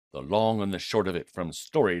The long and the short of it from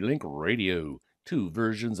Storylink Radio. Two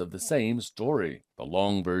versions of the same story. The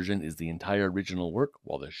long version is the entire original work,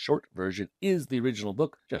 while the short version is the original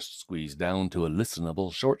book, just squeezed down to a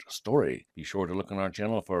listenable short story. Be sure to look on our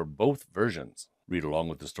channel for both versions. Read along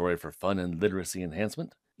with the story for fun and literacy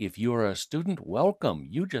enhancement. If you're a student, welcome.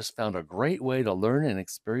 You just found a great way to learn and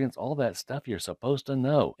experience all that stuff you're supposed to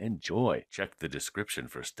know. Enjoy. Check the description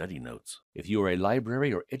for study notes. If you are a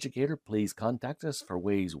library or educator, please contact us for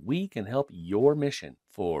ways we can help your mission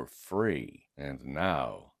for free. And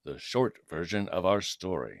now, the short version of our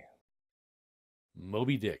story.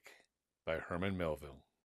 Moby Dick by Herman Melville.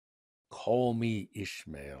 Call me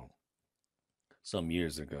Ishmael. Some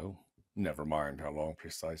years ago, never mind how long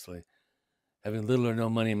precisely, having little or no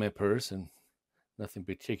money in my purse and nothing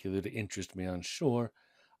particular to interest me on shore,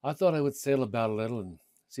 I thought I would sail about a little and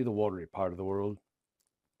see the watery part of the world.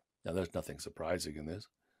 Now, there's nothing surprising in this.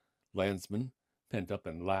 Landsmen, pent up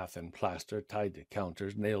in lath and plaster, tied to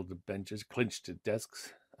counters, nailed to benches, clinched to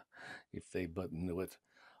desks, if they but knew it,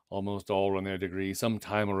 almost all in their degree, some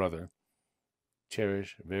time or other,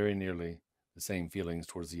 cherish very nearly the same feelings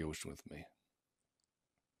towards the ocean with me.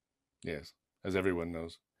 Yes, as everyone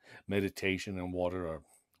knows, meditation and water are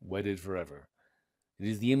wedded forever. It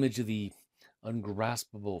is the image of the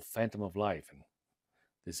ungraspable phantom of life, and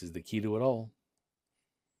this is the key to it all.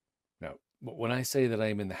 Now, when I say that I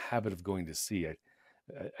am in the habit of going to sea,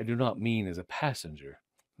 I do not mean as a passenger.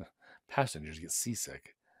 Passengers get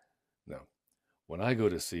seasick. No, when I go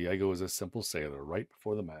to sea, I go as a simple sailor, right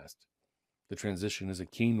before the mast. The transition is a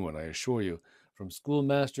keen one, I assure you, from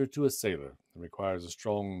schoolmaster to a sailor. It requires a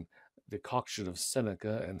strong decoction of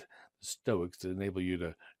Seneca and the Stoics to enable you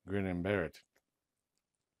to grin and bear it.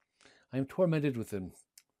 I am tormented with an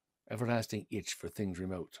everlasting itch for things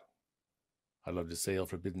remote. I love to sail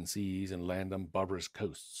forbidden seas and land on barbarous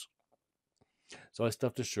coasts. So I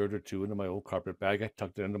stuffed a shirt or two into my old carpet bag, I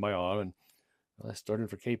tucked it under my arm, and I started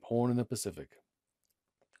for Cape Horn in the Pacific.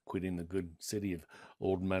 Quitting the good city of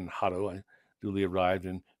Old Manhattan, I duly arrived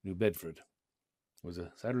in New Bedford. It was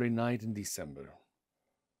a Saturday night in December.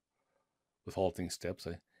 With halting steps,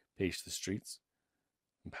 I paced the streets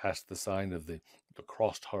and passed the sign of the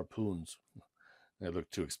crossed harpoons. They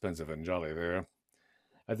looked too expensive and jolly there.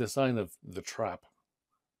 At the sign of the Trap,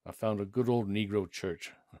 I found a good old Negro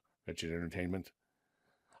church. Wretched entertainment.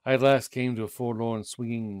 I at last came to a forlorn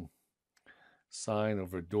swinging sign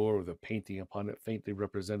over a door with a painting upon it faintly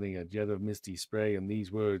representing a jet of misty spray and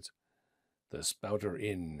these words, "The Spouter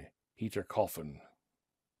Inn, Peter Coffin."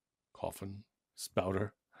 Coffin?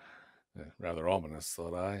 Spouter? Rather ominous,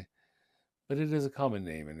 thought I, but it is a common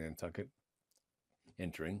name in Nantucket.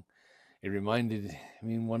 Entering, it reminded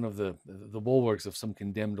me one of the bulwarks of some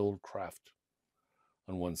condemned old craft.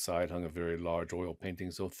 On one side hung a very large oil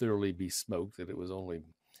painting so thoroughly besmoked that it was only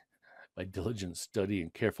by diligent study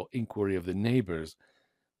and careful inquiry of the neighbors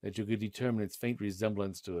that you could determine its faint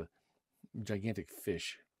resemblance to a gigantic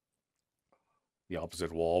fish. The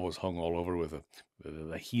opposite wall was hung all over with a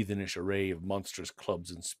heathenish array of monstrous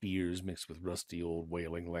clubs and spears mixed with rusty old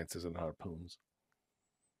whaling lances and harpoons.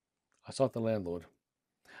 I sought the landlord,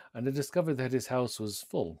 and I discovered that his house was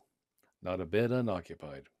full, not a bed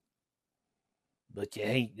unoccupied. "But you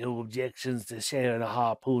ain't no objections to sharing a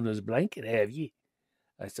harpooner's blanket, have ye?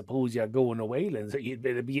 I suppose you're going a whaling, so you'd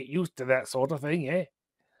better be used to that sort of thing, eh?"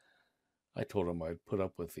 I told him I'd put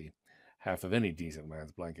up with the half of any decent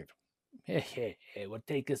man's blanket. "Well,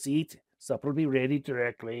 take a seat. Supper'll be ready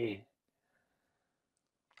directly."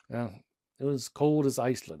 Now, it was cold as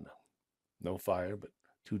Iceland. No fire, but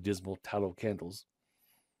 2 dismal tallow candles.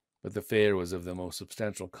 But the fare was of the most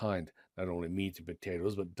substantial kind, not only meat and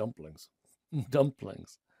potatoes, but dumplings.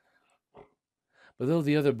 Dumplings. But though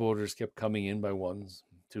the other boarders kept coming in by 1s,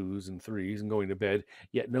 2s, and 3s and going to bed,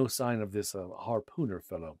 yet no sign of this harpooner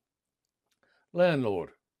fellow.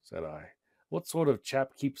 "Landlord," said I, "what sort of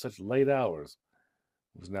chap keeps such late hours?"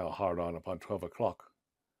 It was now hard on upon 12 o'clock.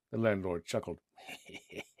 The landlord chuckled.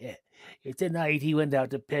 "Tonight he went out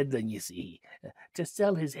to peddling, you see, to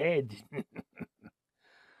sell his head."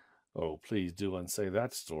 "Oh, please do unsay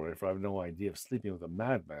that story, for I've no idea of sleeping with a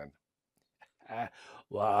madman."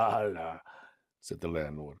 "Well, said the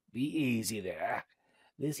landlord, "be easy there.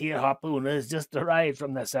 This here harpooner has just arrived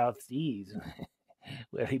from the South Seas,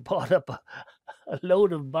 where he bought up a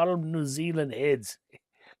load of bottom New Zealand heads,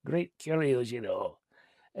 great curios, you know,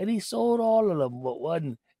 and he sold all of them but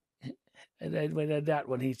one. And then when that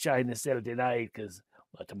one he's trying to sell tonight, because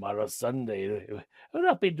tomorrow's Sunday, it would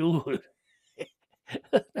not be doing.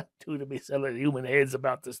 Not due to be selling human heads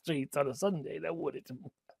about the streets on a Sunday, now would it?"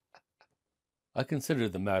 I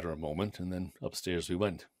considered the matter a moment, and then upstairs we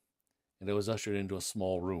went. and I was ushered into a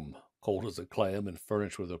small room, cold as a clam and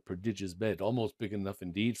furnished with a prodigious bed, almost big enough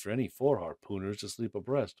indeed for any 4 harpooners to sleep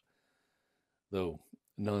abreast. Though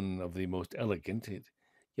none of the most elegant, it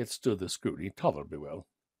yet stood the scrutiny tolerably well.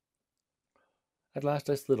 At last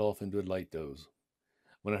I slid off into a light doze,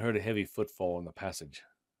 when I heard a heavy footfall in the passage.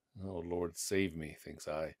 Oh, Lord save me, thinks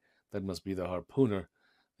I. That must be the harpooner,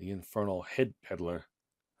 the infernal head peddler.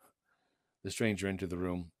 The stranger entered the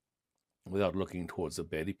room. Without looking towards the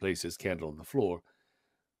bed, he placed his candle on the floor.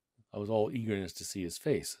 I was all eagerness to see his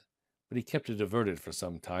face, but he kept it averted for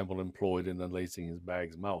some time while employed in unlacing his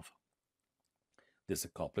bag's mouth. This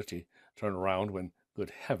accomplished, he turned round when,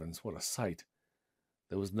 good heavens, what a sight!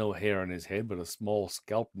 There was no hair on his head, but a small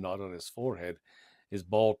scalp knot on his forehead. His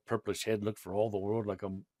bald, purplish head looked for all the world like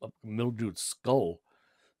a mildewed skull,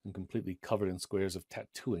 and completely covered in squares of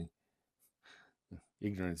tattooing.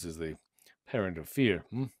 Ignorance is the parent of fear.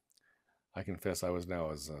 I confess I was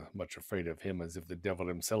now as much afraid of him as if the devil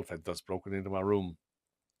himself had thus broken into my room.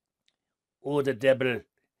 "Oh, the devil!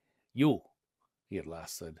 You!" he at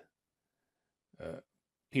last said.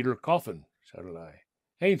 "Peter Coffin," shouted I.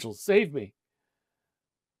 "Angel, save me!"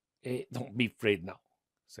 "Don't be afraid now,"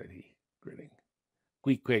 said he, grinning.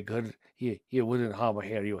 "Quick, good. He wouldn't harm a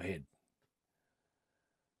hair of your head."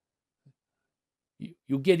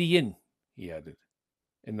 You get in," he added,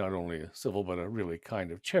 in not only a civil but a really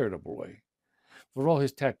kind of charitable way. For all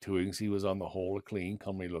his tattooings, he was on the whole a clean,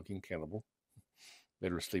 comely-looking cannibal.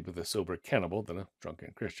 Better sleep with a sober cannibal than a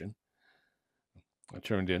drunken Christian. I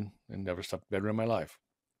turned in and never slept better in my life.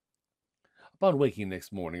 Upon waking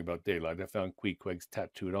next morning about daylight, I found Queequeg's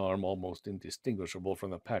tattooed arm, almost indistinguishable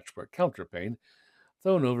from the patchwork counterpane,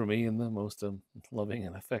 thrown over me in the most loving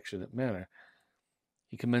and affectionate manner.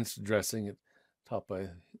 He commenced dressing it, top by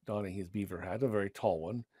donning his beaver hat, a very tall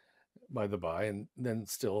one, by the by, and then,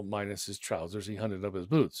 still minus his trousers, he hunted up his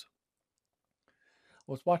boots.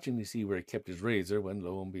 I was watching to see where he kept his razor when,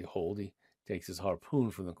 lo and behold, he takes his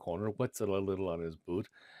harpoon from the corner, wets it a little on his boot,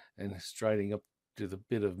 and striding up to the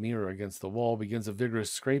bit of mirror against the wall, begins a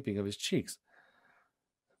vigorous scraping of his cheeks.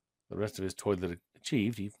 The rest of his toilet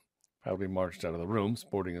achieved, he proudly marched out of the room,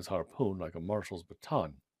 sporting his harpoon like a marshal's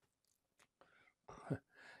baton.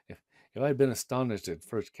 If I had been astonished at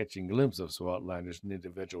first catching a glimpse of so outlandish an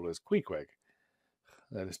individual as Queequeg,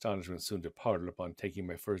 that astonishment soon departed upon taking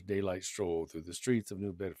my first daylight stroll through the streets of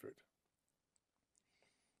New Bedford.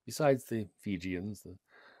 Besides the Fijians, the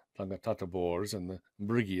Tlangatatabors, and the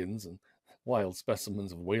Brigians, and wild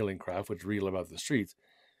specimens of whaling craft which reel about the streets,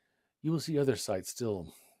 you will see other sights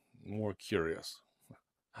still more curious,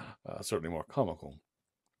 certainly more comical.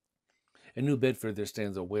 In New Bedford there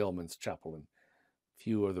stands a whaleman's chapel, and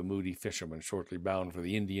few are the moody fishermen shortly bound for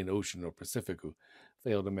the Indian Ocean or Pacific who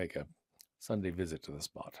fail to make a Sunday visit to the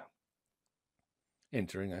spot.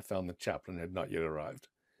 Entering, I found the chaplain had not yet arrived,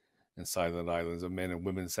 and silent islands of men and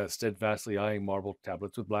women sat steadfastly eyeing marble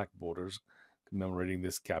tablets with black borders, commemorating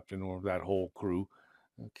this captain or that whole crew,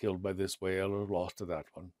 killed by this whale or lost to that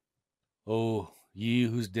one. Oh, ye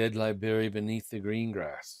whose dead lie buried beneath the green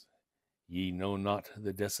grass, ye know not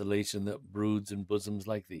the desolation that broods in bosoms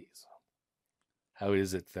like these. How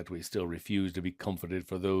is it that we still refuse to be comforted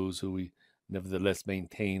for those who we nevertheless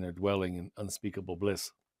maintain are dwelling in unspeakable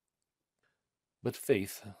bliss? But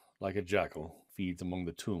faith, like a jackal, feeds among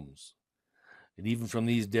the tombs, and even from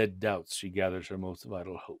these dead doubts she gathers her most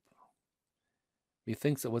vital hope.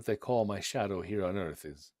 Methinks that what they call my shadow here on earth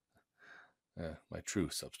is my true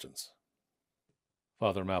substance.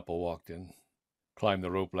 Father Mapple walked in, climbed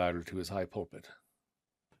the rope ladder to his high pulpit.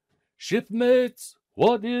 "Shipmates,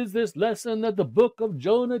 what is this lesson that the book of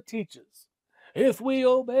Jonah teaches? If we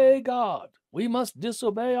obey God, we must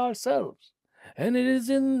disobey ourselves. And it is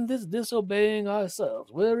in this disobeying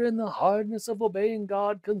ourselves wherein the hardness of obeying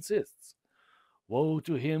God consists. Woe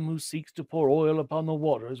to him who seeks to pour oil upon the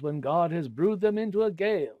waters when God has brewed them into a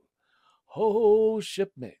gale. Ho,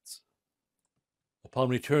 shipmates!" Upon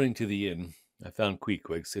returning to the inn, I found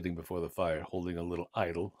Queequeg sitting before the fire, holding a little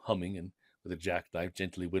idol, humming, and with a jackknife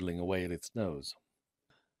gently whittling away at its nose.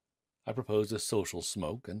 I proposed a social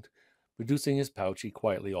smoke, and, producing his pouch, he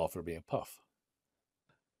quietly offered me a puff.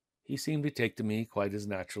 He seemed to take to me quite as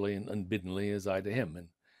naturally and unbiddenly as I to him, and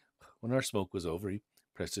when our smoke was over, he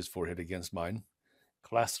pressed his forehead against mine,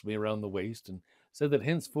 clasped me around the waist, and said that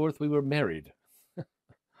henceforth we were married,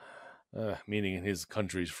 meaning in his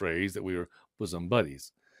country's phrase that we were bosom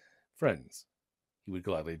buddies, friends. He would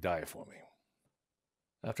gladly die for me.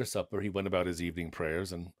 After supper he went about his evening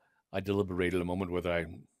prayers, and I deliberated a moment whether I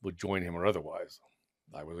would join him or otherwise.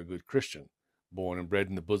 I was a good Christian, born and bred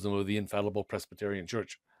in the bosom of the infallible Presbyterian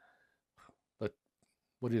Church. But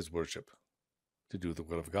what is worship? To do the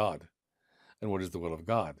will of God. And what is the will of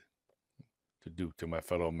God? To do to my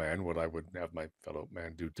fellow man what I would have my fellow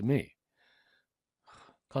man do to me.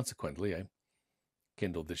 Consequently, I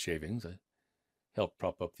kindled the shavings. I helped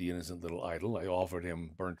prop up the innocent little idol. I offered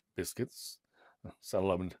him burnt biscuits,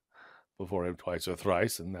 salamed before him twice or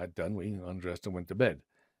thrice, and that done, we undressed and went to bed,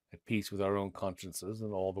 at peace with our own consciences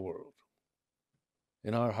and all the world.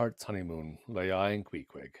 In our heart's honeymoon lay I and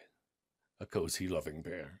Queequeg, a cozy, loving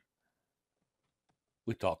pair.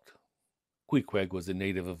 We talked. Queequeg was a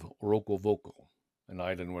native of Rokovoko, an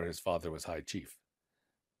island where his father was high chief.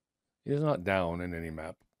 He is not down in any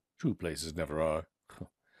map. True places never are.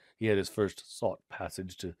 He had his first sought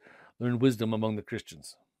passage to learn wisdom among the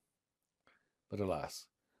Christians. But alas,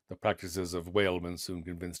 the practices of whalemen soon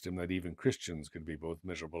convinced him that even Christians could be both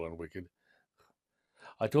miserable and wicked.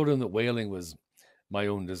 I told him that whaling was my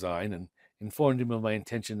own design, and informed him of my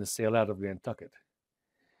intention to sail out of Nantucket.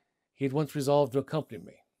 He had once resolved to accompany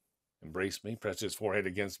me, embraced me, pressed his forehead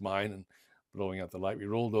against mine, and blowing out the light, we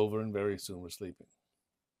rolled over and very soon were sleeping.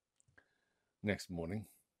 Next morning,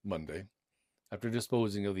 Monday, after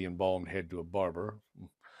disposing of the embalmed head to a barber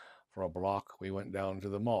for a block, we went down to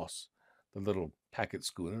the Moss, the little packet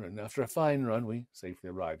schooner, and after a fine run, we safely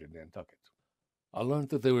arrived in Nantucket. I learned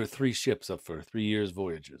that there were 3 ships up for 3 years'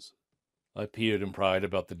 voyages. I peered and pried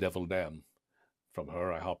about the Devil Dam. From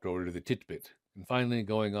her, I hopped over to the Titbit, and finally,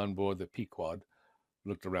 going on board the Pequod,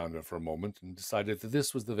 looked around her for a moment and decided that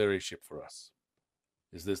this was the very ship for us.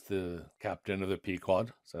 "Is this the captain of the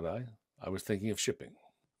Pequod?" said I. "I was thinking of shipping."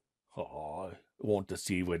 "Oh, I want to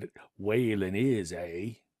see what whaling is,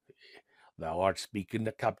 eh? Thou art speaking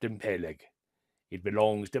to Captain Peleg. It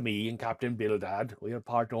belongs to me and Captain Bildad. We are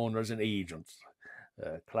part owners and agents.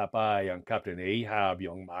 Clap eye on Captain Ahab,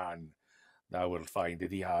 young man. Thou wilt find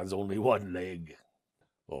that he has only 1 leg.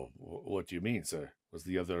 "Oh, what do you mean, sir? Was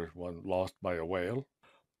the other one lost by a whale?"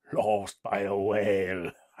 "Lost by a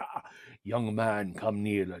whale? Young man, come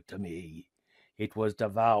nearer to me. It was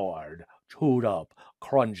devoured, chewed up,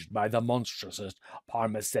 crunched by the monstrousest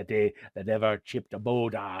parmaceti that ever chipped a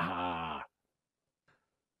boat. Aha!"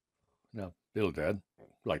 Now, Bildad,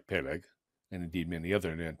 like Peleg, and indeed many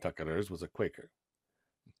other Nantucketers, was a Quaker.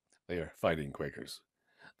 They are fighting Quakers.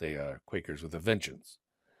 They are Quakers with a vengeance.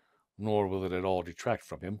 Nor will it at all detract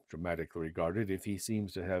from him, dramatically regarded, if he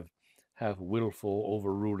seems to have willful,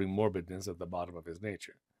 overruling morbidness at the bottom of his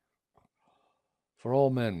nature. For all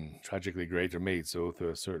men, tragically great, are made so through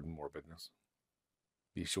a certain morbidness.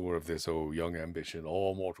 Be sure of this, O young ambition,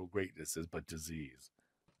 all mortal greatness is but disease.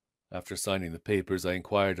 After signing the papers, I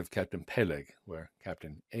inquired of Captain Peleg, where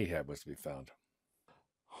Captain Ahab was to be found.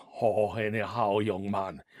 "Oh, anyhow, young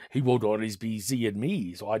man, he won't always be seeing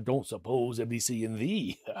me, so I don't suppose he'll be seeing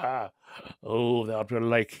thee. Oh, thou will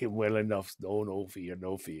like him well enough. No fear,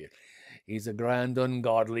 no fear. He's a grand,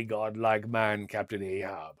 ungodly, godlike man, Captain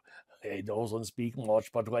Ahab. He doesn't speak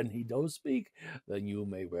much, but when he does speak, then you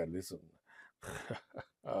may well listen.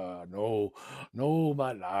 No,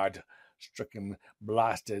 my lad. Stricken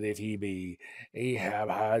blasted if he be. Ahab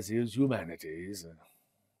has his humanities."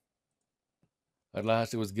 At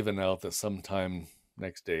last it was given out that sometime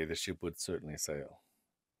next day the ship would certainly sail.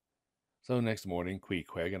 So next morning,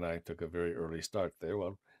 Queequeg and I took a very early start there,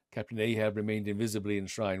 while Captain Ahab remained invisibly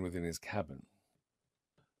enshrined within his cabin.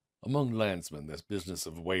 Among landsmen, this business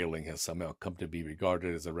of whaling has somehow come to be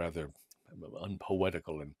regarded as a rather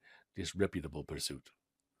unpoetical and disreputable pursuit.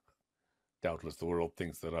 Doubtless the world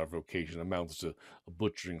thinks that our vocation amounts to a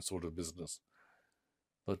butchering sort of business.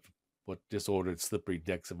 But what disordered, slippery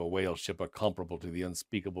decks of a whale ship are comparable to the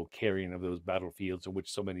unspeakable carrion of those battlefields to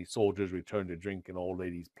which so many soldiers return to drink in old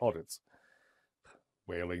ladies' plaudits?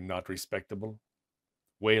 Whaling not respectable?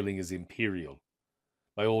 Whaling is imperial.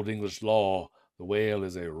 By old English law, the whale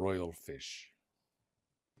is a royal fish.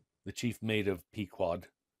 The chief mate of Pequod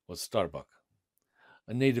was Starbuck,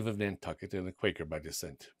 a native of Nantucket and a Quaker by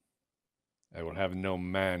descent. "I will have no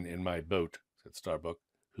man in my boat," said Starbuck,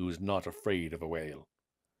 "who is not afraid of a whale."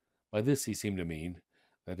 By this he seemed to mean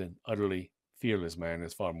that an utterly fearless man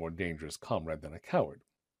is far more dangerous comrade than a coward.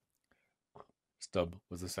 Stubb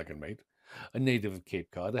was the second mate, a native of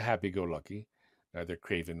Cape Cod, a happy-go-lucky, neither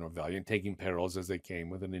craven nor valiant, taking perils as they came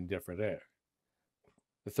with an indifferent air.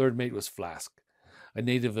 The third mate was Flask, a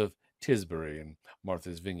native of Tisbury and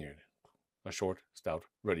Martha's Vineyard, a short, stout,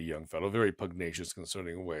 ruddy young fellow, very pugnacious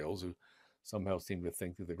concerning whales, who somehow seemed to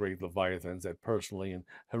think that the great leviathans had personally and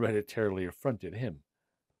hereditarily affronted him.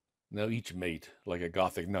 Now each mate, like a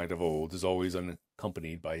Gothic knight of old, is always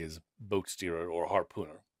unaccompanied by his boat-steerer or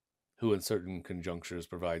harpooner, who in certain conjunctures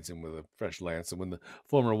provides him with a fresh lance, and when the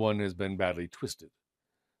former one has been badly twisted.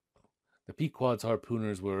 The Pequod's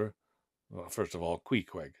harpooners were Well, first of all,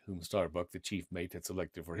 Queequeg, whom Starbuck, the chief mate, had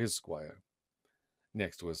selected for his squire.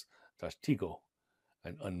 Next was Tashtigo,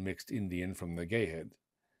 an unmixed Indian from the Gayhead,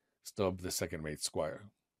 Stubb, the second mate's squire.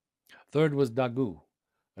 Third was Dagu,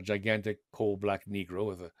 a gigantic coal-black Negro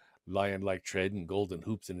with a lion-like tread and golden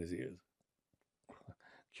hoops in his ears.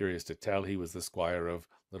 Curious to tell, he was the squire of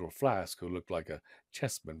Little Flask, who looked like a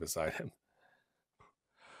chessman beside him.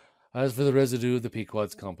 As for the residue of the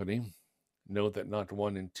Pequod's company, note that not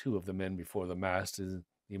 1 in 2 of the men before the mast in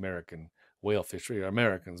the American whale fishery are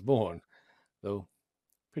Americans born, though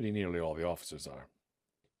pretty nearly all the officers are.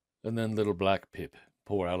 And then little Black Pip,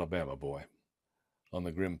 poor Alabama boy, on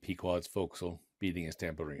the grim Pequod's forecastle, beating his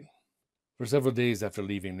tambourine. For several days after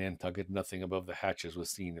leaving Nantucket, nothing above the hatches was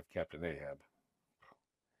seen of Captain Ahab.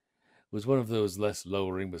 It was one of those less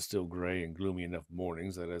lowering but still gray and gloomy enough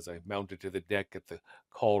mornings that as I mounted to the deck at the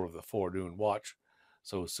call of the forenoon watch,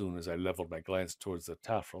 so soon as I leveled my glance towards the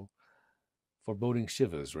taffrail, foreboding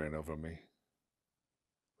shivers ran over me.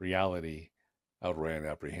 Reality outran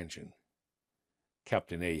apprehension.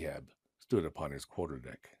 Captain Ahab stood upon his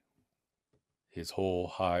quarterdeck. His whole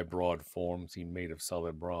high, broad form seemed made of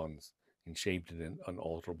solid bronze and shaped in an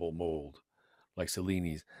unalterable mold, like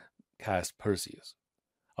Cellini's cast Perseus.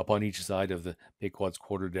 Upon each side of the Pequod's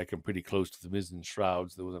quarterdeck and pretty close to the mizzen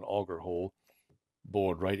shrouds, there was an auger hole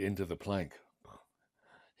bored right into the plank.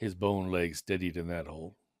 His bone leg steadied in that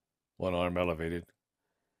hole, one arm elevated.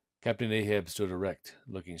 Captain Ahab stood erect,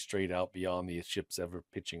 looking straight out beyond the ship's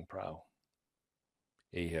ever-pitching prow.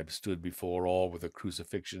 Ahab stood before all with a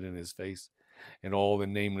crucifixion in his face, and all the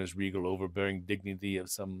nameless, regal, overbearing dignity of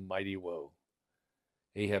some mighty woe.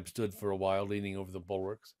 Ahab stood for a while, leaning over the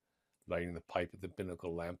bulwarks, lighting the pipe at the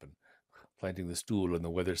binnacle lamp, and planting the stool on the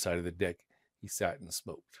weather side of the deck, he sat and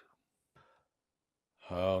smoked.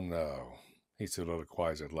 "How now," he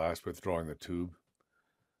soliloquized at last, withdrawing the tube.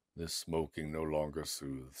 "This smoking no longer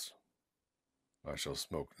soothes. I shall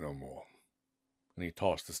smoke no more." And he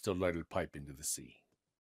tossed the still-lighted pipe into the sea.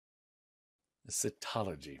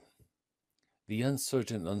 Cytology. The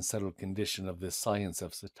uncertain, unsettled condition of this science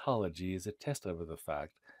of cytology is attested by the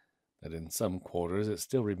fact that in some quarters it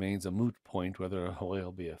still remains a moot point whether a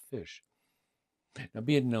whale be a fish. Now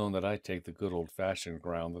be it known that I take the good old-fashioned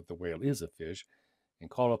ground that the whale is a fish, and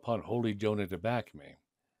call upon holy Jonah to back me.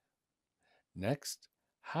 Next,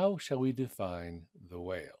 how shall we define the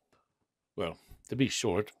whale? Well, to be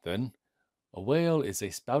short, then, a whale is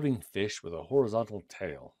a spouting fish with a horizontal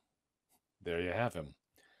tail. There you have him.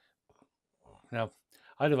 Now,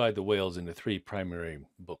 I divide the whales into 3 primary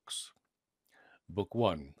books. Book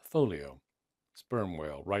 1, Folio, sperm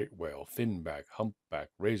whale, right whale, finback, humpback,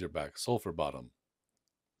 razorback, sulphur bottom.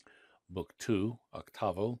 Book 2,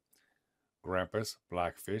 Octavo, grampus,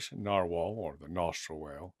 blackfish, narwhal, or the nostril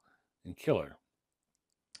whale, and killer.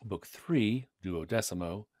 Book 3,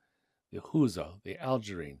 Duodecimo, the huza, the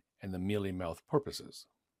algerine, and the mealy-mouthed porpoises.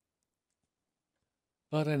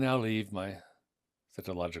 But I now leave my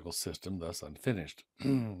cytological system thus unfinished.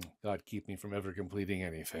 God keep me from ever completing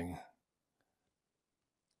anything.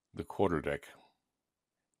 The quarterdeck.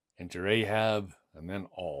 Enter Ahab, and then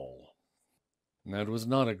all. Now it was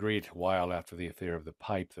not a great while after the affair of the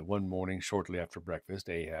pipe that one morning, shortly after breakfast,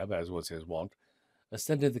 Ahab, as was his wont,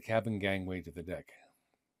 ascended the cabin gangway to the deck.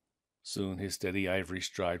 Soon his steady ivory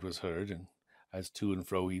stride was heard, and as to and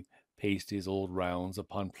fro he paced his old rounds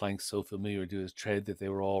upon planks so familiar to his tread that they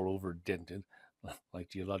were all over-dented, like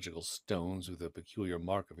geological stones, with the peculiar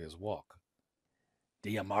mark of his walk. "Do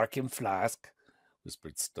you mark him, Flask?"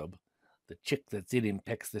 whispered Stubb. "The chick that's in him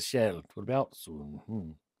pecks the shell. 'Twill be out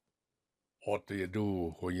soon. "What do you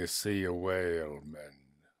do when you see a whale, men?"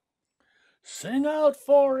 "Sing out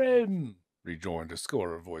for him," rejoined a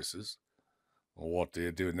score of voices. "What do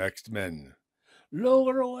you do next, men?"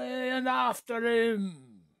 "Lower away and after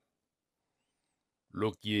him."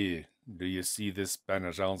 "Look ye, do you see this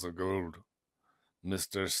Spanish ounce of gold?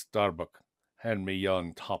 Mr. Starbuck, hand me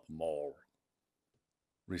yon top maul."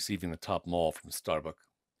 Receiving the top maul from Starbuck,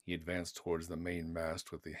 he advanced towards the main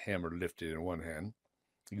mast with the hammer lifted in one hand,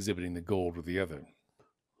 exhibiting the gold with the other.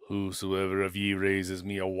 "Whosoever of ye raises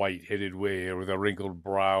me a white-headed whale with a wrinkled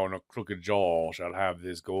brow and a crooked jaw shall have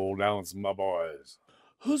this gold ounce, my boys."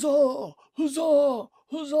 "Huzzah! Huzzah!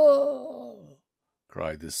 Huzzah!"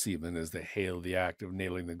 cried the seamen as they hailed the act of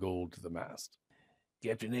nailing the gold to the mast.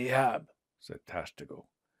 "Captain Ahab," said Tashtigo,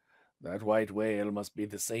 "that white whale must be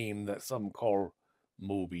the same that some call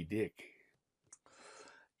Moby Dick."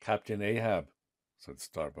 "Captain Ahab," said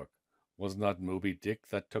Starbuck, "was not Moby Dick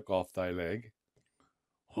that took off thy leg?"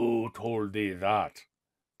 "Who told thee that?"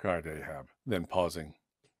 cried Ahab, then pausing.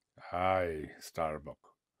 "Aye,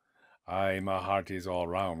 Starbuck, Aye, my heart is all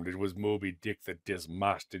round. It was Moby Dick that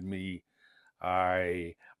dismasted me.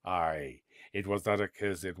 Aye, aye, it was that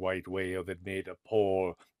accursed white whale that made a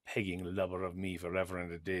poor pegging lubber of me forever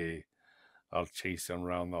and a day. I'll chase him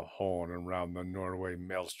round the Horn and round the Norway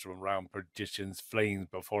maelstrom, round perdition's flames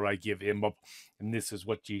before I give him up. And this is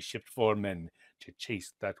what ye shipped for, men, to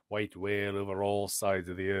chase that white whale over all sides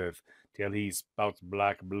of the earth, till he spouts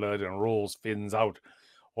black blood and rolls fins out.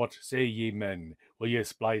 What say ye, men? Will ye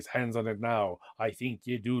splice hands on it now? I think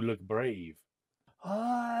ye do look brave.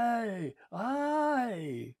 Aye,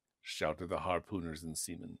 aye, shouted the harpooners and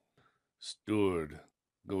seamen. Steward,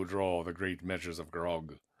 go draw the great measures of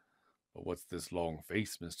grog. But what's this long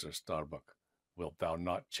face, Mr. Starbuck? Wilt thou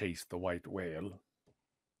not chase the white whale?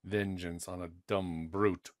 Vengeance on a dumb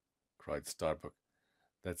brute, cried Starbuck.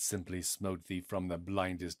 That simply smote thee from the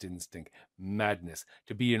blindest instinct. Madness.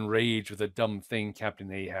 To be enraged with a dumb thing,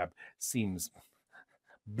 Captain Ahab, seems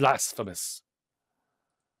blasphemous.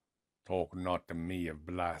 Talk not to me of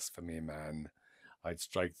blasphemy, man. I'd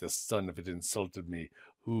strike the sun if it insulted me.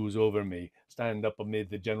 Who's over me? Stand up amid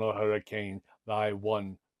the general hurricane. Thy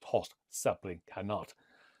one tossed sapling cannot.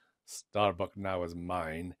 Starbuck now is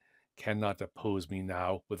mine, cannot oppose me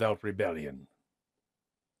now without rebellion.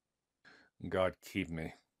 God keep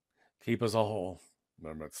me, keep us all,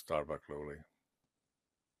 murmured Starbuck lowly.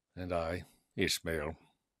 And I, Ishmael,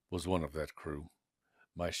 was one of that crew.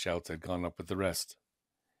 My shouts had gone up with the rest.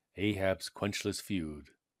 Ahab's quenchless feud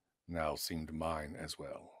now seemed mine as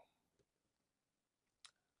well.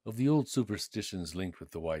 Of the old superstitions linked with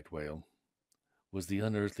the white whale was the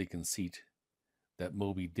unearthly conceit that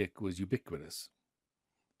Moby Dick was ubiquitous,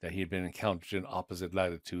 that he had been encountered in opposite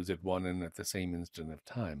latitudes at one and at the same instant of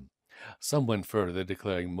time. Some went further,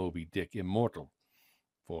 declaring Moby Dick immortal,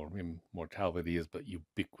 for immortality is but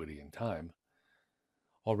ubiquity in time.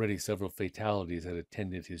 Already several fatalities had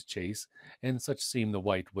attended his chase, and such seemed the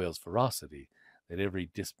white whale's ferocity, that every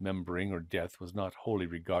dismembering or death was not wholly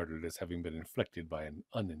regarded as having been inflicted by an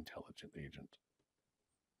unintelligent agent.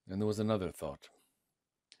 And there was another thought.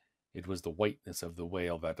 It was the whiteness of the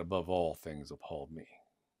whale that, above all things, appalled me.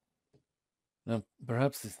 Now,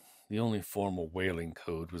 perhaps the only formal whaling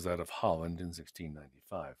code was that of Holland in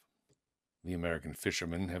 1695. The American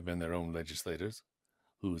fishermen have been their own legislators,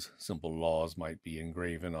 whose simple laws might be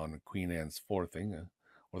engraven on Queen Anne's forething,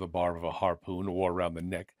 or the barb of a harpoon wore round the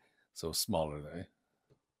neck, so small are they.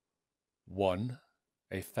 1.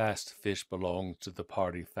 A fast fish belongs to the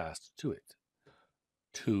party fast to it.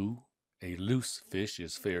 2. A loose fish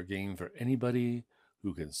is fair game for anybody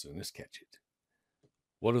who can soonest catch it.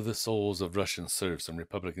 What are the souls of Russian serfs and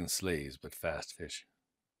Republican slaves but fast fish?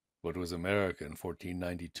 What was America in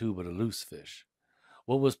 1492 but a loose fish?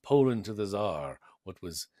 What was Poland to the Tsar? What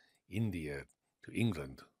was India to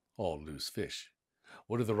England? All loose fish.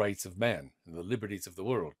 What are the rights of man and the liberties of the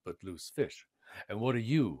world but loose fish? And what are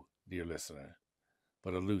you, dear listener,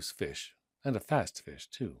 but a loose fish, and a fast fish,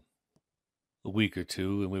 too? A week or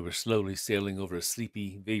two, and we were slowly sailing over a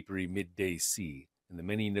sleepy, vapory midday sea, and the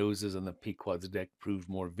many noses on the Pequod's deck proved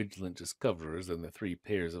more vigilant discoverers than the 3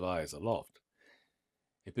 pairs of eyes aloft.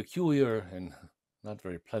 A peculiar and not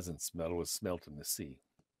very pleasant smell was smelt in the sea.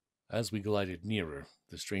 As we glided nearer,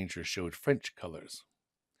 the stranger showed French colors.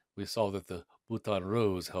 We saw that the Bouton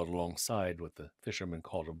Rose held alongside what the fishermen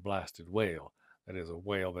called a blasted whale, that is, a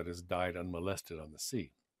whale that has died unmolested on the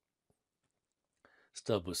sea.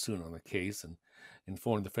 Stubb was soon on the case and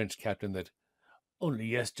informed the French captain that only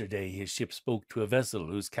yesterday his ship spoke to a vessel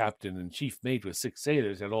whose captain and chief mate with 6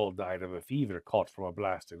 sailors had all died of a fever caught from a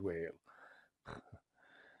blasted whale.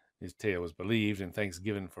 His tale was believed, and thanks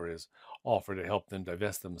given for his offer to help them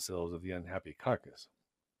divest themselves of the unhappy carcass.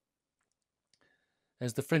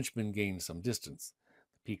 As the Frenchman gained some distance,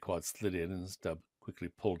 the Pequod slid in, and Stubb quickly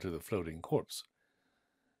pulled to the floating corpse.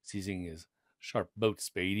 Seizing his sharp boat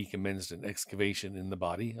spade, he commenced an excavation in the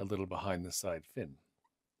body, a little behind the side fin.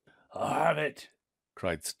 "I have it!"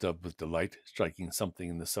 cried Stubb with delight, striking something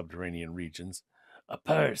in the subterranean regions. "A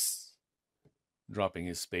purse!" Dropping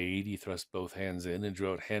his spade, he thrust both hands in and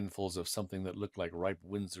drew out handfuls of something that looked like ripe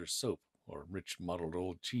Windsor soap, or rich mottled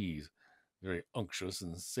old cheese, very unctuous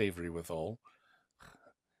and savory withal.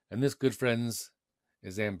 And this, good friends,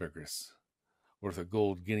 is ambergris, worth a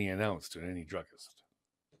gold guinea an ounce to any druggist.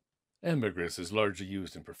 Ambergris is largely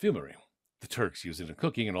used in perfumery. The Turks use it in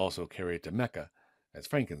cooking and also carry it to Mecca, as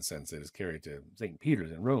frankincense is carried to St.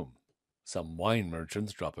 Peter's in Rome. Some wine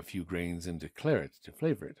merchants drop a few grains into claret to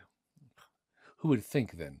flavor it. Who would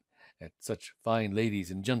think, then, that such fine ladies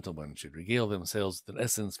and gentlemen should regale themselves with an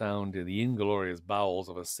essence found in the inglorious bowels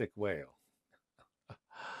of a sick whale?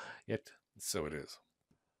 Yet so it is.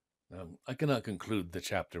 I cannot conclude the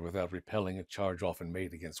chapter without repelling a charge often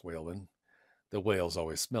made against whalemen. The whales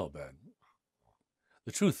always smell bad.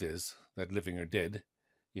 The truth is that, living or dead,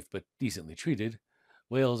 if but decently treated,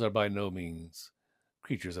 whales are by no means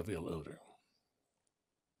creatures of ill odor.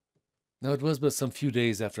 Now it was but some few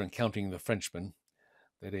days after encountering the Frenchman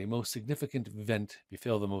that a most significant event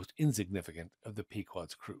befell the most insignificant of the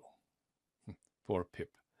Pequod's crew. Poor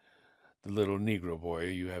Pip, the little Negro boy.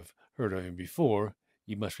 You have heard of him before.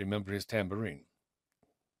 You must remember his tambourine.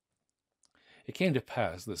 It came to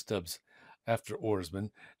pass that Stubbs, after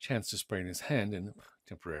oarsman, chanced to sprain his hand, and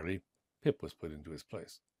temporarily Pip was put into his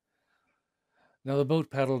place. Now the boat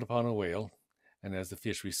paddled upon a whale, and as the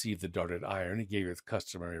fish received the darted iron, it gave its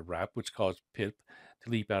customary rap, which caused Pip to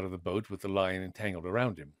leap out of the boat with the line entangled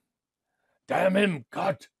around him. "Damn him!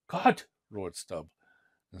 Caught! Caught!" roared Stubb,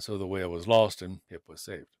 and so the whale was lost, and Pip was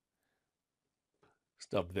saved.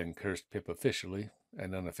 Stubb then cursed Pip officially,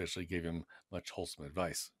 and unofficially gave him much wholesome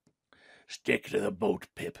advice. "Stick to the boat,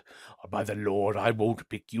 Pip, or by the Lord, I won't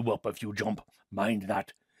pick you up if you jump. Mind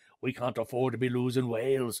that. We can't afford to be losing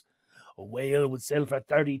whales. A whale would sell for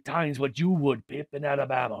 30 times what you would, Pip, in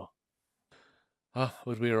Alabama."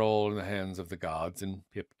 But we are all in the hands of the gods, and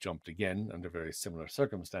Pip jumped again under very similar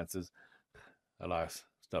circumstances. Alas,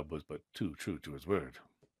 Stubb was but too true to his word.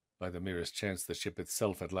 By the merest chance, the ship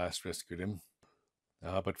itself at last rescued him.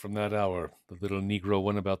 But from that hour, the little Negro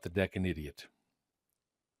went about the deck an idiot.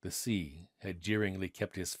 The sea had jeeringly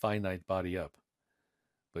kept his finite body up,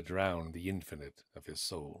 but drowned the infinite of his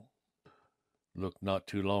soul. Look not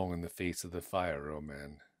too long in the face of the fire, O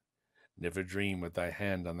man. Never dream with thy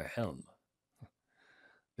hand on the helm.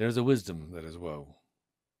 There's a wisdom that is woe,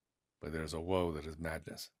 but there's a woe that is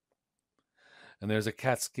madness. And there's a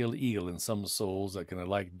Catskill eagle in some souls that can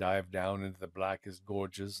alike dive down into the blackest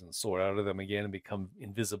gorges and soar out of them again and become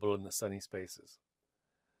invisible in the sunny spaces.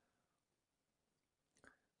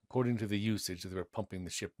 According to the usage, they were pumping the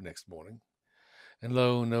ship next morning, and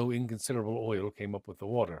lo, no inconsiderable oil came up with the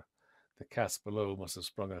water. The cask below must have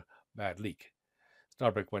sprung a bad leak.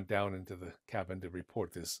 Starbuck went down into the cabin to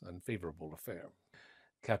report this unfavorable affair.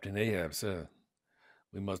 "Captain Ahab, sir,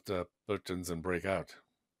 we must up Burton's and break out."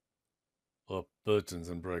 "Up Burton's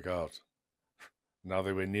and break out. Now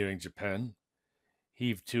that we're nearing Japan,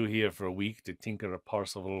 heave to here for a week to tinker a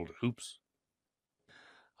parcel of old hoops."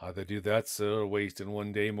 "Either do that, sir, or waste in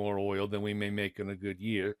one day more oil than we may make in a good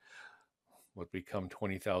year. What we come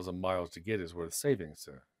 20,000 miles to get is worth saving,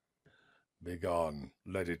 sir." "Begone,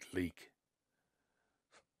 let it leak."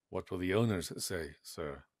 "What will the owners say,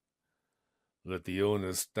 sir?" "Let the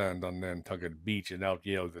owners stand on Nantucket Beach and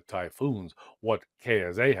out-yell the typhoons. What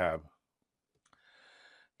cares Ahab?"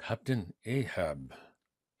 "Captain Ahab,"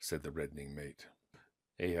 said the reddening mate.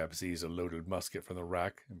 Ahab seized a loaded musket from the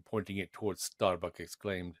rack, and pointing it towards Starbuck,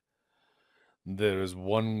 exclaimed, "There is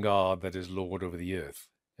one God that is Lord over the earth,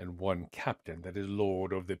 and one captain that is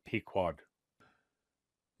Lord over the Pequod."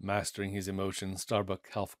 Mastering his emotion, Starbuck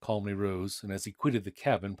half calmly rose, and as he quitted the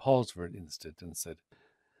cabin, paused for an instant, and said,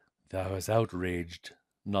 "Thou hast outraged,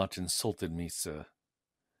 not insulted me, sir.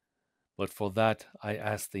 But for that I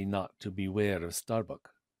ask thee not to beware of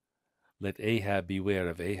Starbuck. Let Ahab beware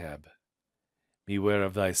of Ahab. Beware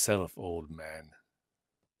of thyself, old man."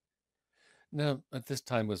 Now, at this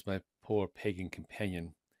time was my poor pagan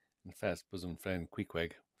companion and fast-bosom friend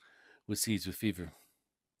Queequeg, was seized with fever.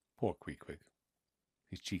 Poor Queequeg.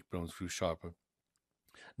 His cheekbones grew sharper.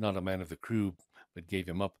 Not a man of the crew but gave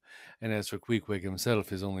him up, and as for Queequeg himself,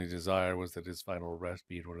 his only desire was that his final rest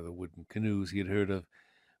be in one of the wooden canoes he had heard of,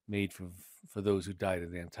 made for those who died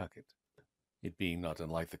in Nantucket, it being not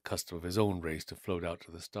unlike the custom of his own race to float out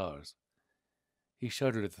to the stars. He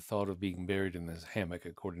shuddered at the thought of being buried in his hammock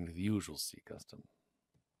according to the usual sea custom.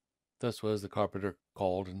 Thus was the carpenter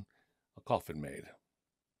called and a coffin made.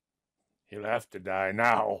 "He'll have to die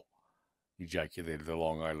now," ejaculated the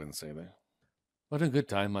Long Island sailor. But in good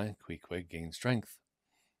time my Queequeg gained strength.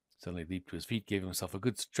 Suddenly leaped to his feet, gave himself a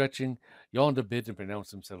good stretching, yawned a bit, and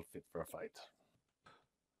pronounced himself fit for a fight.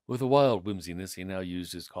 With a wild whimsiness, he now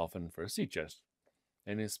used his coffin for a sea chest,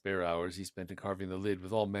 and his spare hours he spent in carving the lid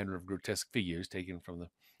with all manner of grotesque figures taken from the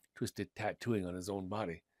twisted tattooing on his own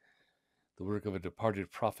body, the work of a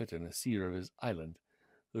departed prophet and a seer of his island,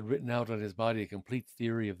 who had written out on his body a complete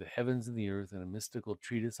theory of the heavens and the earth and a mystical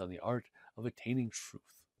treatise on the art of attaining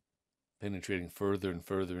truth, penetrating further and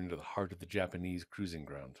further into the heart of the Japanese cruising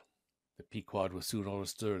ground. The Pequod was soon all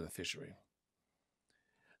astir in the fishery.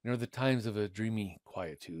 There are the times of a dreamy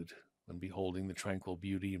quietude, when beholding the tranquil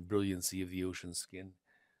beauty and brilliancy of the ocean's skin,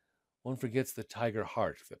 one forgets the tiger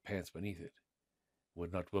heart that pants beneath it,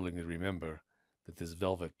 would not willingly remember that this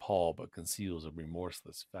velvet paw but conceals a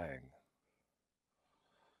remorseless fang.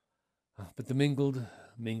 But the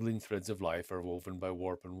mingling threads of life are woven by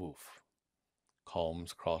warp and woof,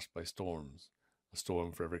 calms crossed by storms, a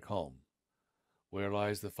storm for every calm. Where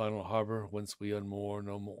lies the final harbor whence we unmoor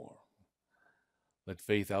no more? Let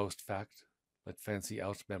faith oust fact, let fancy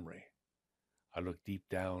oust memory. I look deep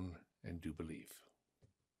down and do believe.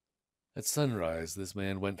 At sunrise, this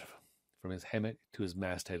man went from his hammock to his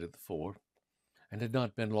masthead at the fore, and had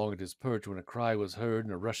not been long at his perch when a cry was heard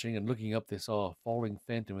and a rushing, and looking up they saw a falling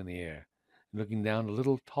phantom in the air, and looking down a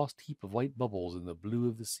little tossed heap of white bubbles in the blue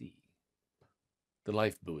of the sea. The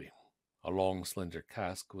life buoy, a long slender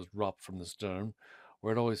cask, was dropped from the stern,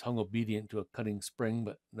 where it always hung obedient to a cunning spring,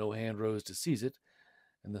 but no hand rose to seize it,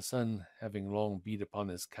 and the sun having long beat upon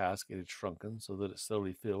this cask, it had shrunken, so that it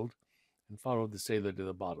slowly filled, and followed the sailor to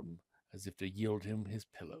the bottom, as if to yield him his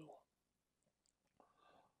pillow.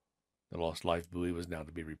 The lost life buoy was now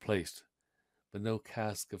to be replaced, but no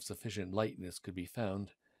cask of sufficient lightness could be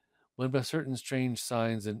found, when by certain strange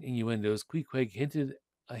signs and innuendos Queequeg hinted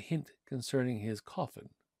a hint concerning his coffin.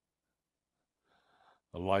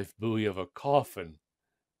 "The life buoy of a coffin,"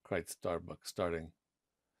 cried Starbuck, starting.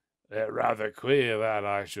 "Rather queer, that,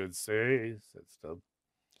 I should say," said Stubb.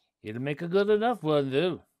 "It'll make a good enough one,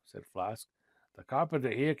 though," said Flask. "The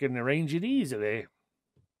carpenter here can arrange it easily."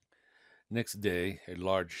 Next day, a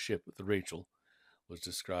large ship, the Rachel, was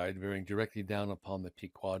descried, bearing directly down upon the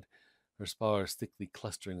Pequod, her spars thickly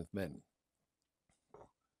clustering with men.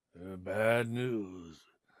 "Bad news.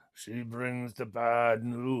 She brings the bad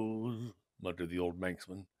news," muttered the old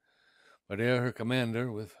Manxman. But ere her commander,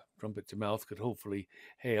 with trumpet to mouth, could hopefully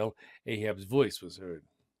hail, Ahab's voice was heard.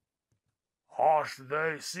 "Hast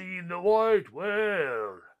they seen the white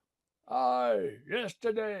whale?" "Aye,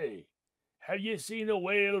 yesterday. Have ye seen a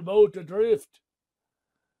whale boat adrift?"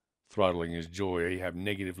 Throttling his joy, Ahab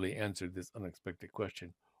negatively answered this unexpected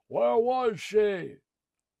question. "Where was she?"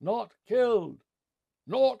 "Not killed.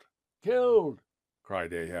 Not killed,"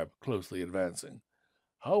 cried Ahab, closely advancing.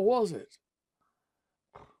 "How was it?"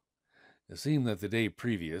 It seemed that the day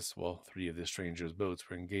previous, while 3 of the stranger's boats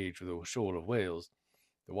were engaged with a shoal of whales,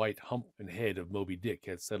 the white hump and head of Moby Dick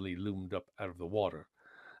had suddenly loomed up out of the water,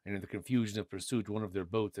 and in the confusion of pursuit one of their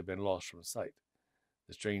boats had been lost from sight.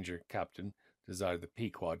 The stranger captain desired the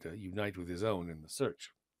Pequod to unite with his own in the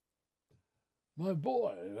search. "My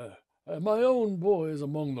boy, my own boy is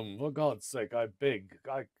among them. For God's sake, I beg,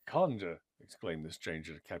 I conjure," exclaimed the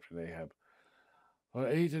stranger to Captain Ahab. "For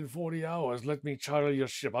 48 hours let me charter your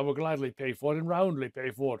ship. I will gladly pay for it, and roundly pay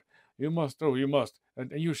for it. You must,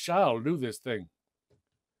 and you shall do this thing."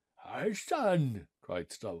 "Aye, son,"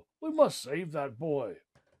 cried Stubb. "We must save that boy."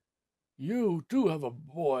 "You, too, have a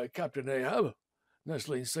boy, Captain Ahab.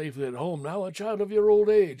 Nestling safely at home now, a child of your old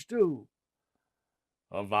age, too."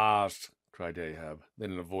 "Avast!" cried Ahab,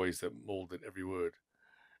 then in a voice that molded every word.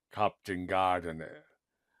 "Captain Gardiner,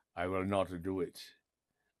 I will not do it.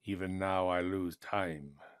 Even now I lose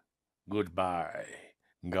time. Goodbye.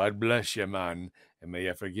 God bless you, man, and may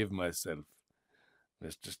I forgive myself.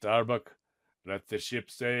 Mr. Starbuck, let the ship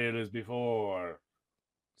sail as before."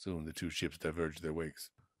 Soon the 2 ships diverged their wakes,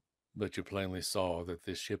 but you plainly saw that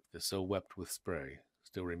this ship that so wept with spray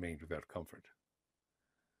still remained without comfort.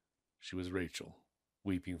 She was Rachel,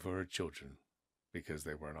 weeping for her children because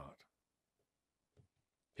they were not.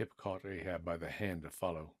 Pip caught Ahab by the hand to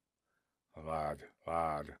follow. Lad,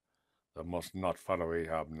 thou must not follow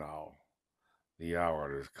Ahab now. The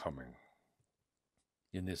hour is coming."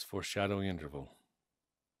 In this foreshadowing interval,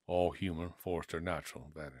 all humor, forced or natural,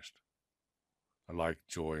 vanished. Alike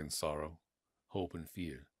joy and sorrow, hope and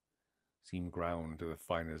fear, seemed ground to the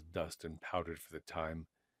finest dust and powdered for the time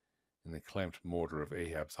in the clamped mortar of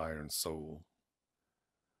Ahab's iron soul.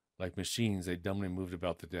 Like machines, they dumbly moved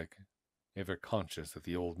about the deck, ever conscious that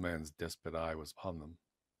the old man's desperate eye was upon them.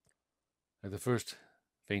 At the first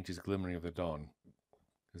faintest glimmering of the dawn,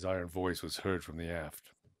 his iron voice was heard from the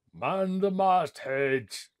aft. "Man the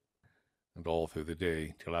mastheads!" And all through the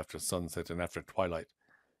day, till after sunset and after twilight,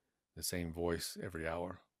 the same voice every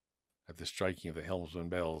hour, at the striking of the helmsman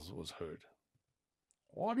bells, was heard.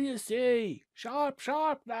 "What do you say? Sharp,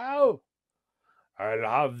 sharp now!" "I'll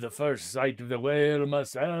have the first sight of the whale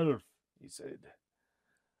myself," he said.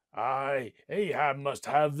 "Aye, Ahab must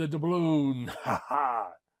have the doubloon, ha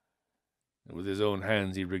ha!" And with his own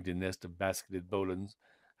hands he rigged a nest of basketed bowlines,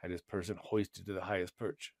 had his person hoisted to the highest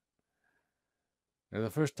perch. Now the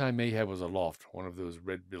first time Ahab was aloft, one of those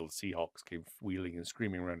red-billed seahawks came wheeling and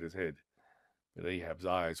screaming round his head, but Ahab's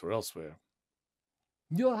eyes were elsewhere.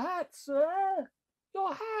 "Your hat, sir!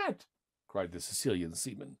 Your hat!" cried the Sicilian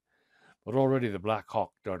seaman, but already the black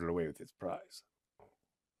hawk darted away with its prize.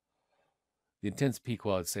 The intense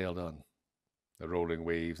Pequod sailed on. The rolling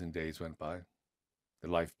waves and days went by. The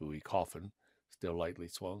life buoy coffin still lightly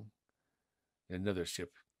swung. Another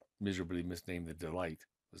ship, miserably misnamed the Delight,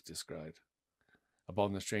 was descried.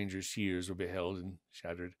 Upon the stranger's shears were beheld and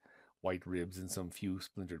shattered white ribs and some few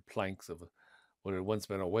splintered planks of what had once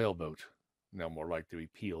been a whaleboat, now more like to be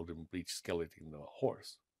peeled and bleached skeleton of a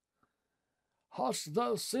horse. "Hast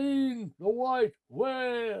thou seen the white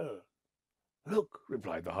whale?" "Look,"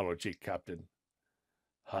 replied the hollow-cheeked captain.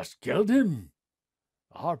 "Hast killed him?"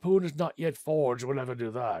 "The harpoon is not yet forged, will never do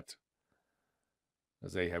that."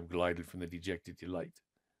 As Ahab glided from the dejected Delight,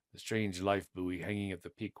 the strange life buoy hanging at the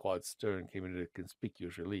Pequod's stern came into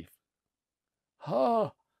conspicuous relief.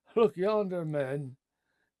 "Ha! Look yonder, men!"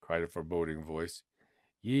 cried a foreboding voice.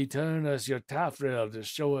 "Ye turn us your taffrail to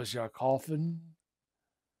show us your coffin?"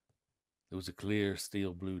 It was a clear,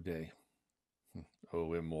 steel-blue day.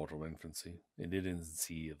 Oh, immortal infancy, an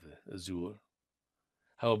infancy of the azure!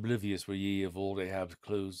 How oblivious were ye of old Ahab's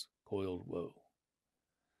close-coiled woe!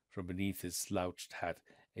 From beneath his slouched hat,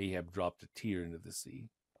 Ahab dropped a tear into the sea.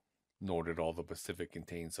 Nor did all the Pacific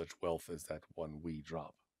contain such wealth as that one wee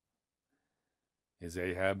drop. Is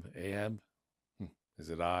Ahab Ahab? Is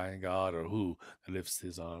it I, God, or who, that lifts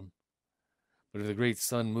his arm? But if the great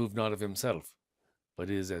sun move not of himself, but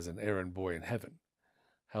is as an errand boy in heaven,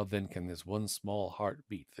 how then can this one small heart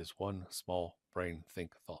beat, this one small brain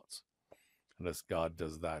think thoughts, unless God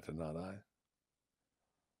does that and not I?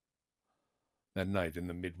 That night in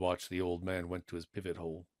the mid-watch the old man went to his pivot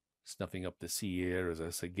hole. Snuffing up the sea air as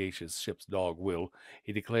a sagacious ship's dog will,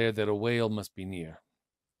 he declared that a whale must be near.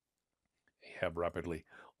 Ahab rapidly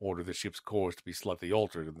ordered the ship's course to be slightly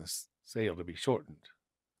altered and the sail to be shortened.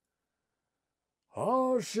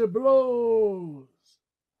 "How she blows!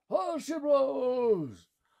 How she blows!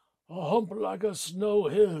 A hump like a snow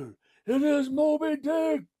hill! It is Moby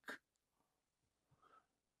Dick!"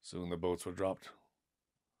 Soon the boats were dropped.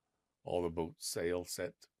 All the boats' sail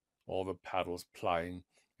set, all the paddles plying,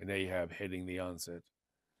 and Ahab heading the onset.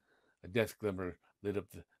 A death glimmer lit up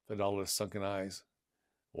the Fedallah's sunken eyes.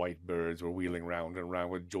 White birds were wheeling round and round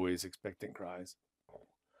with joyous, expectant cries.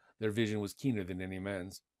 Their vision was keener than any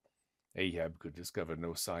man's. Ahab could discover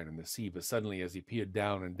no sign in the sea, but suddenly, as he peered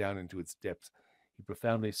down and down into its depths, he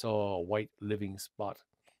profoundly saw a white living spot,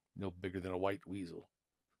 no bigger than a white weasel.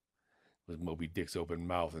 It was Moby Dick's open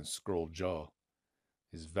mouth and scrolled jaw,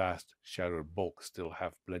 his vast, shadowed bulk still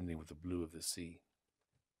half blending with the blue of the sea.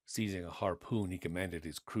 Seizing a harpoon, he commanded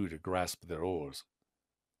his crew to grasp their oars.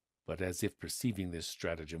 But as if perceiving this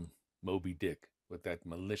stratagem, Moby Dick, with that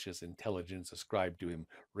malicious intelligence ascribed to him,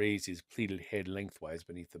 raised his pleated head lengthwise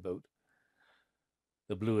beneath the boat.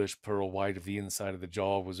 The bluish pearl white of the inside of the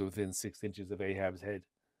jaw was within 6 inches of Ahab's head.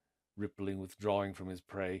 Rippling, withdrawing from his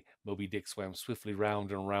prey, Moby Dick swam swiftly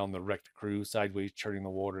round and round the wrecked crew, sideways churning the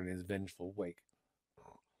water in his vengeful wake.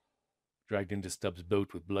 Dragged into Stubbs'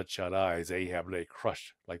 boat with bloodshot eyes, Ahab lay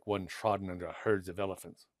crushed like one trodden under herds of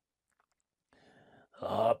elephants. "A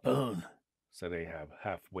harpoon," said Ahab,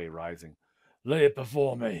 halfway rising. "Lay it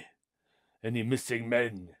before me. Any missing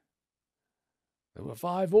men?" "There were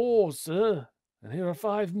 5 oars, sir, and here are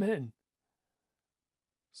 5 men."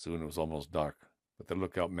 Soon it was almost dark, but the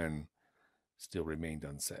lookout men still remained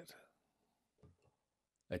unset.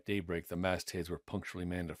 At daybreak the mastheads were punctually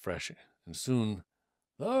manned afresh, and soon,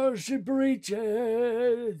 "There she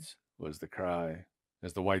breaches!" was the cry,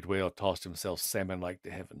 as the white whale tossed himself salmon-like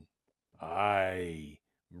to heaven. "Aye,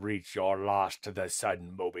 reach your loss to the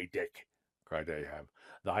sun, Moby Dick," cried Ahab.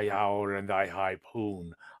 "Thy hour and thy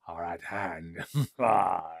harpoon are at hand."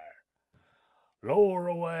 "Lower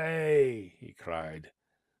away!" he cried,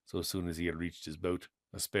 so soon as he had reached his boat,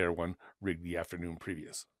 a spare one, rigged the afternoon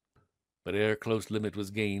previous. But ere close limit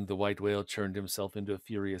was gained, the white whale churned himself into a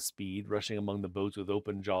furious speed, rushing among the boats with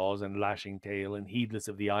open jaws and lashing tail, and heedless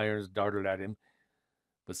of the irons darted at him.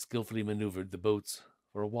 But skillfully maneuvered, the boats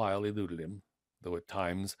for a while eluded him, though at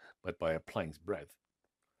times but by a plank's breadth.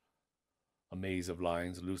 A maze of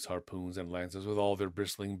lines, loose harpoons, and lances with all their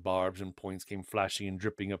bristling barbs and points came flashing and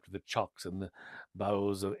dripping up to the chocks in the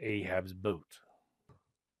bows of Ahab's boat.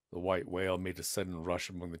 The white whale made a sudden rush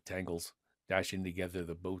among the tangles, dashing together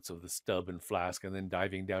the boats of the Stub and Flask, and then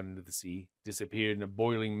diving down into the sea, disappeared in a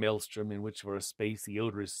boiling maelstrom in which for a space the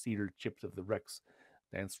odorous cedar chips of the wrecks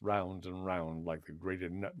danced round and round like the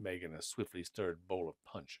grated nutmeg in a swiftly stirred bowl of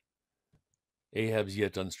punch. Ahab's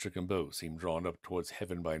yet unstricken bow seemed drawn up towards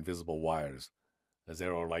heaven by invisible wires. As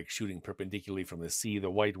arrow-like shooting perpendicularly from the sea, the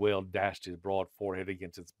white whale dashed his broad forehead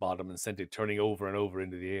against its bottom and sent it turning over and over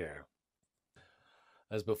into the air.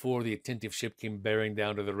 As before, the attentive ship came bearing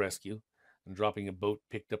down to the rescue, and dropping a boat,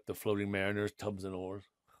 picked up the floating mariners, tubs, and oars.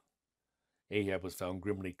 Ahab was found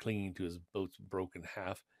grimly clinging to his boat's broken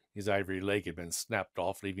half. His ivory leg had been snapped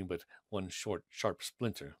off, leaving but one short, sharp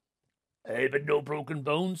splinter. "But no broken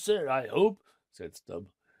bones, sir, I hope," said Stubb.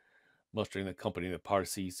 Mustering the company, the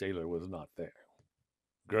Parsee sailor was not there.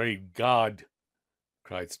 "Great God!"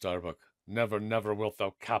 cried Starbuck. "Never, never wilt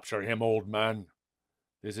thou capture him, old man.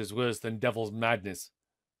 This is worse than devil's madness.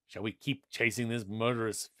 Shall we keep chasing this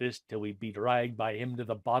murderous fish till we be dragged by him to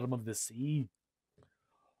the bottom of the sea?"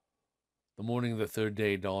 The morning of the third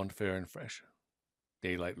day dawned fair and fresh.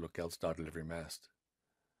 Daylight lookouts dotted every mast.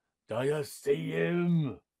 "Do you see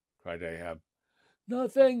him?" cried Ahab.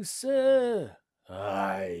 "Nothing, sir."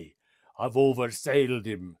 "Aye, I've oversailed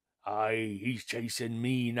him. Aye, he's chasing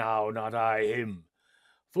me now, not I him.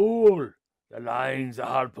 Fool! The lines, the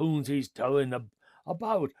harpoons he's towing,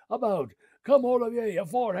 about. Come, all of ye,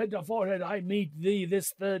 forehead to forehead. I meet thee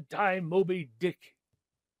this third time, Moby Dick."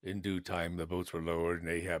 In due time the boats were lowered, and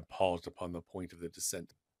Ahab paused upon the point of the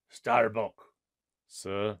descent. "Starbuck."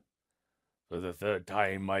 "Sir?" "For the third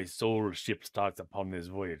time my soul ship starts upon this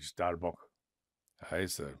voyage, Starbuck." "Aye,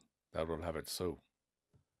 sir, thou wilt have it so.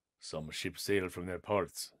 Some ships sail from their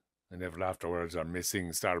ports, and ever afterwards are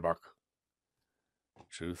missing, Starbuck."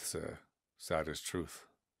 "Truth, sir, saddest truth.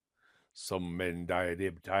 Some men die at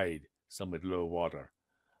ebb tide, some at low water,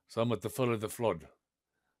 some at the full of the flood.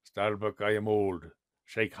 Starbuck, I am old.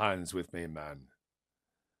 Shake hands with me, man."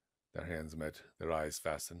 Their hands met, their eyes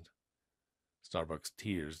fastened. Starbuck's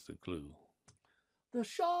tears the glue. "The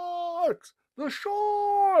sharks! The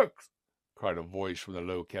sharks!" cried a voice from the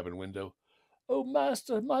low cabin window. "Oh,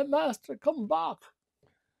 master, my master, come back!"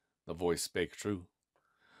 The voice spake true,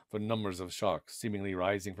 for numbers of sharks, seemingly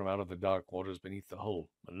rising from out of the dark waters beneath the hull,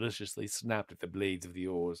 maliciously snapped at the blades of the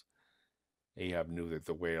oars. Ahab knew that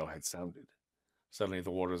the whale had sounded. Suddenly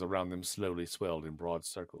the waters around them slowly swelled in broad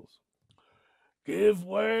circles. "Give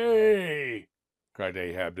way!" cried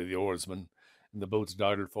Ahab to the oarsmen, and the boats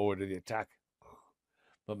darted forward to the attack.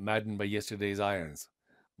 But maddened by yesterday's irons,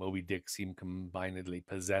 Moby Dick seemed combinedly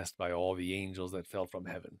possessed by all the angels that fell from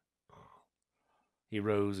heaven. He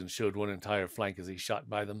rose and showed one entire flank as he shot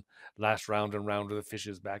by them, lashed round and round to the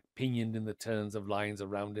fish's back, pinioned in the turns of lines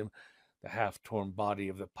around him. The half-torn body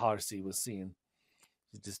of the Parsee was seen.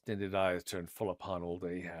 His distended eyes turned full upon old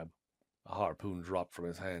Ahab. A harpoon dropped from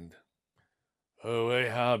his hand. "Oh,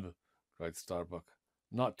 Ahab," cried Starbuck,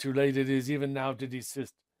 "not too late it is even now to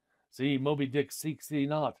desist. See, Moby Dick seeks thee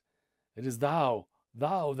not. It is thou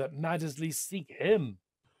that madly seek him.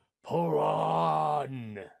 Pour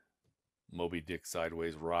on!" Moby Dick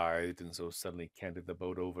sideways writhed, and so suddenly canted the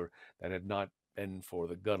boat over that had not been for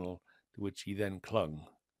the gunwale to which he then clung,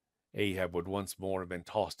 Ahab would once more have been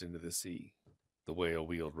tossed into the sea. The whale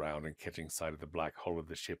wheeled round, and catching sight of the black hull of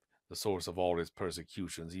the ship, the source of all his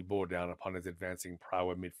persecutions, he bore down upon his advancing prow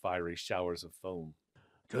amid fiery showers of foam.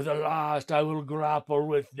 "To the last I will grapple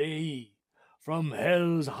with thee. From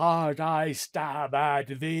hell's heart I stab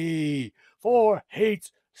at thee. For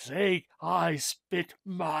hate's sake I spit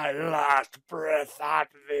my last breath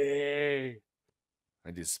at thee."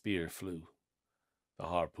 And his spear flew. The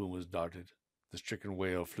harpoon was darted. The stricken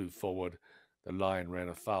whale flew forward. The line ran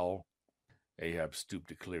afoul. Ahab stooped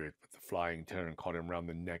to clear it, but the flying turn caught him round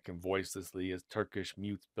the neck, and voicelessly, as Turkish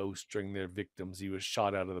mutes bowstring their victims, he was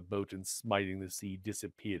shot out of the boat and, smiting the sea,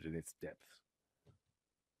 disappeared in its depths.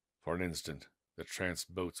 For an instant, the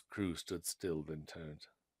tranced boat's crew stood still, then turned.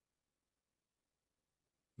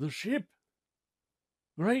 "The ship!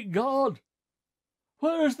 Great God!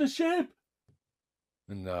 Where's the ship?"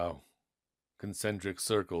 And now, concentric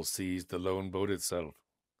circles seized the lone boat itself,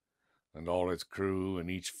 and all its crew,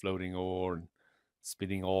 and each floating oar, and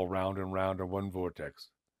spinning all round and round in one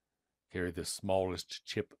vortex, carried the smallest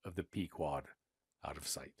chip of the Pequod out of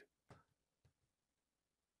sight.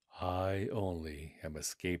 I only am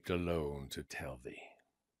escaped alone to tell thee.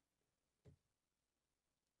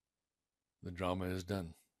 The drama is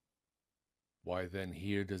done. Why then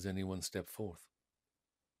here does anyone step forth?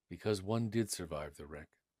 Because one did survive the wreck.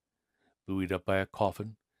 Buoyed up by a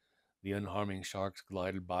coffin, the unharming sharks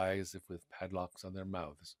glided by as if with padlocks on their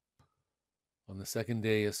mouths. On the second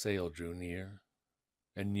day a sail drew near,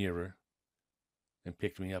 and nearer, and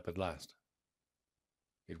picked me up at last.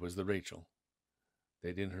 It was the Rachel,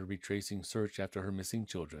 that in her retracing search after her missing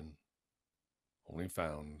children, only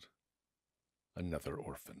found another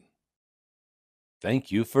orphan.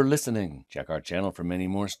 Thank you for listening. Check our channel for many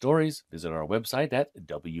more stories. Visit our website at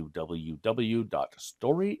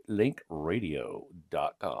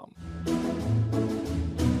www.storylinkradio.com.